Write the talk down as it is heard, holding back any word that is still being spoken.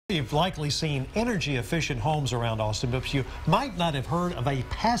You've likely seen energy-efficient homes around Austin, but you might not have heard of a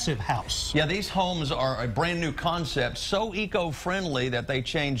passive house. Yeah, these homes are a brand new concept, so eco-friendly that they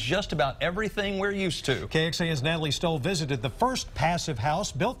change just about everything we're used to. KXAN's Natalie Stoll visited the first passive house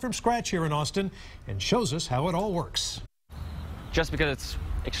built from scratch here in Austin and shows us how it all works. Just because it's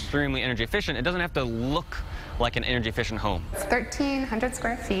extremely energy efficient, it doesn't have to look like an energy efficient home. It's 1,300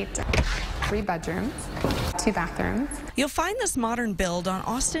 square feet, 3 bedrooms, 2 bathrooms. You'll find this modern build on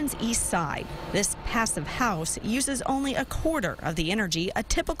Austin's east side. This passive house uses only a quarter of the energy a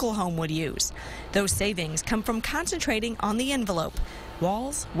typical home would use. Those savings come from concentrating on the envelope: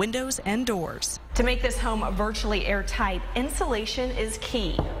 walls, windows, and doors. To make this home virtually airtight, insulation is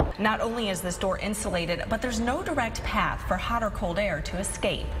key. Not only is this door insulated, but there's no direct path for hot or cold air to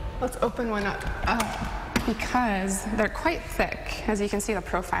escape. Let's open one up. Because they're quite thick, as you can see the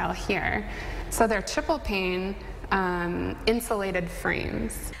profile here. So they're triple pane insulated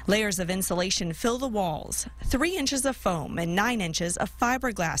frames. Layers of insulation fill the walls, 3 inches of foam and 9 inches of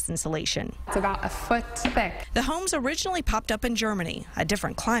fiberglass insulation. It's about a foot thick. The homes originally popped up in Germany, a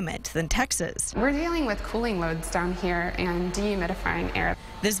different climate than Texas. We're dealing with cooling loads down here and dehumidifying air.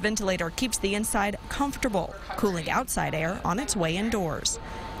 This ventilator keeps the inside comfortable, cooling outside air on its way indoors.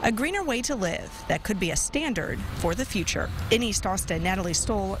 A greener way to live that could be a standard for the future. In East Austin, Natalie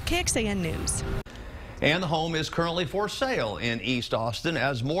Stoll, KXAN News. And the home is currently for sale in East Austin.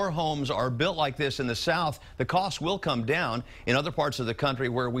 As more homes are built like this in the South, the cost will come down. In other parts of the country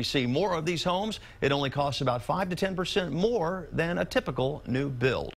where we see more of these homes, it only costs about 5 to 10% more than a typical new build.